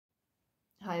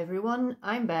Hi everyone,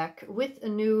 I'm back with a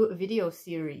new video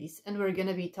series and we're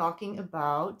gonna be talking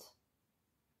about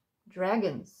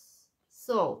dragons.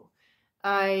 So,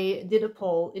 I did a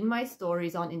poll in my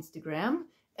stories on Instagram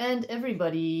and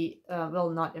everybody, well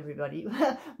not everybody,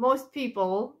 most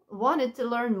people wanted to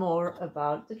learn more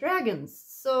about the dragons.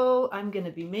 So I'm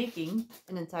gonna be making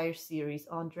an entire series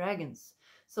on dragons.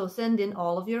 So send in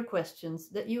all of your questions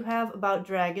that you have about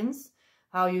dragons,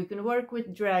 how you can work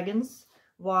with dragons,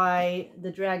 why the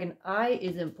dragon eye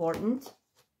is important,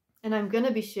 and I'm going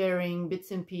to be sharing bits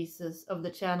and pieces of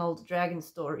the channeled dragon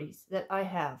stories that I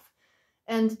have.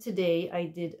 And today I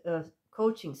did a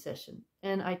coaching session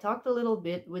and I talked a little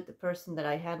bit with the person that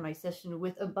I had my session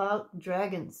with about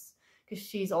dragons, because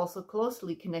she's also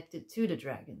closely connected to the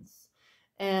dragons.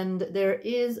 And there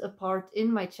is a part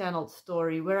in my channeled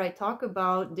story where I talk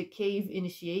about the cave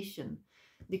initiation.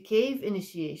 The cave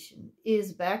initiation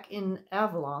is back in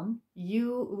Avalon.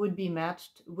 You would be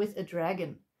matched with a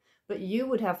dragon, but you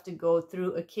would have to go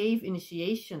through a cave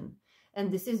initiation. And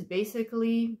this is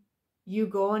basically you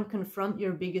go and confront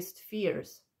your biggest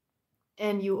fears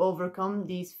and you overcome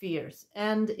these fears.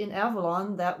 And in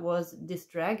Avalon, that was this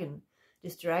dragon.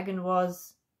 This dragon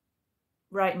was,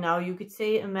 right now, you could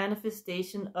say a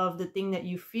manifestation of the thing that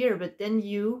you fear, but then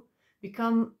you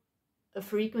become a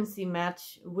frequency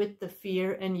match with the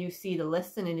fear and you see the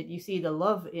lesson in it, you see the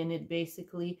love in it,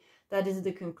 basically. That is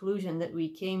the conclusion that we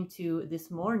came to this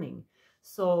morning.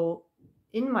 So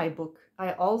in my book,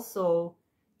 I also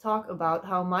talk about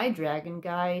how my dragon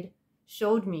guide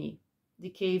showed me the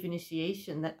cave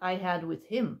initiation that I had with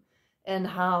him and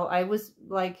how I was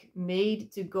like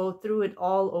made to go through it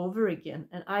all over again.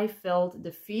 And I felt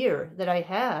the fear that I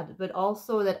had, but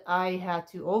also that I had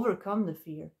to overcome the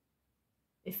fear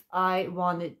if I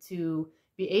wanted to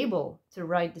be able to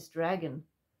ride this dragon.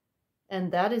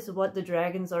 And that is what the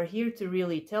dragons are here to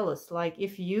really tell us. Like,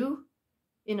 if you,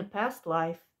 in a past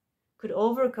life, could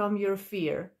overcome your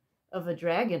fear of a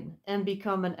dragon and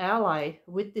become an ally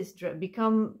with this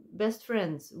become best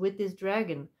friends with this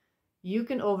dragon, you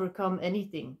can overcome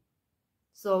anything.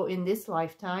 So in this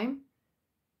lifetime,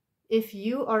 if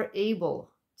you are able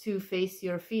to face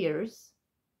your fears,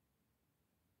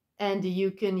 and you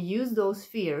can use those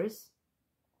fears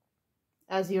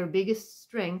as your biggest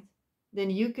strength,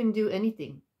 then you can do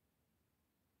anything.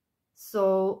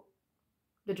 So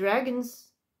the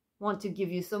dragons want to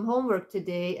give you some homework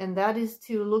today, and that is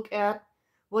to look at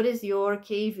what is your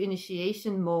cave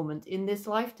initiation moment in this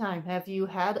lifetime. Have you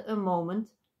had a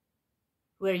moment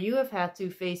where you have had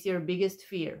to face your biggest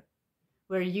fear,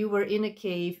 where you were in a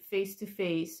cave face to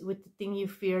face with the thing you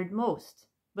feared most?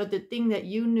 But the thing that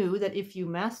you knew that if you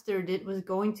mastered it was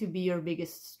going to be your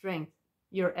biggest strength,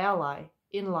 your ally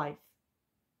in life.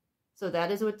 So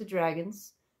that is what the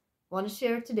dragons want to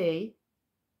share today.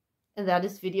 And that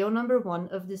is video number 1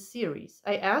 of this series.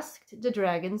 I asked the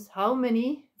dragons, how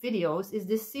many videos is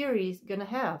this series gonna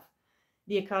have?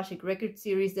 The Akashic Record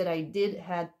series that I did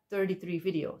had 33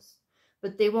 videos.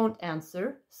 But they won't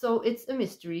answer, so it's a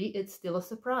mystery, it's still a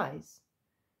surprise.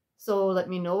 So let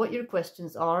me know what your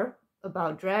questions are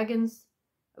about dragons,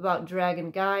 about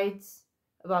dragon guides,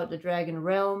 about the dragon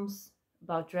realms,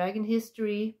 about dragon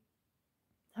history,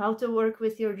 how to work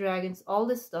with your dragons, all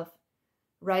this stuff.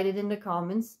 Write it in the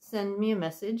comments, send me a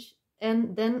message,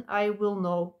 and then I will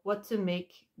know what to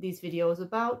make these videos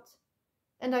about,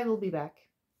 and I will be back.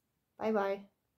 Bye bye.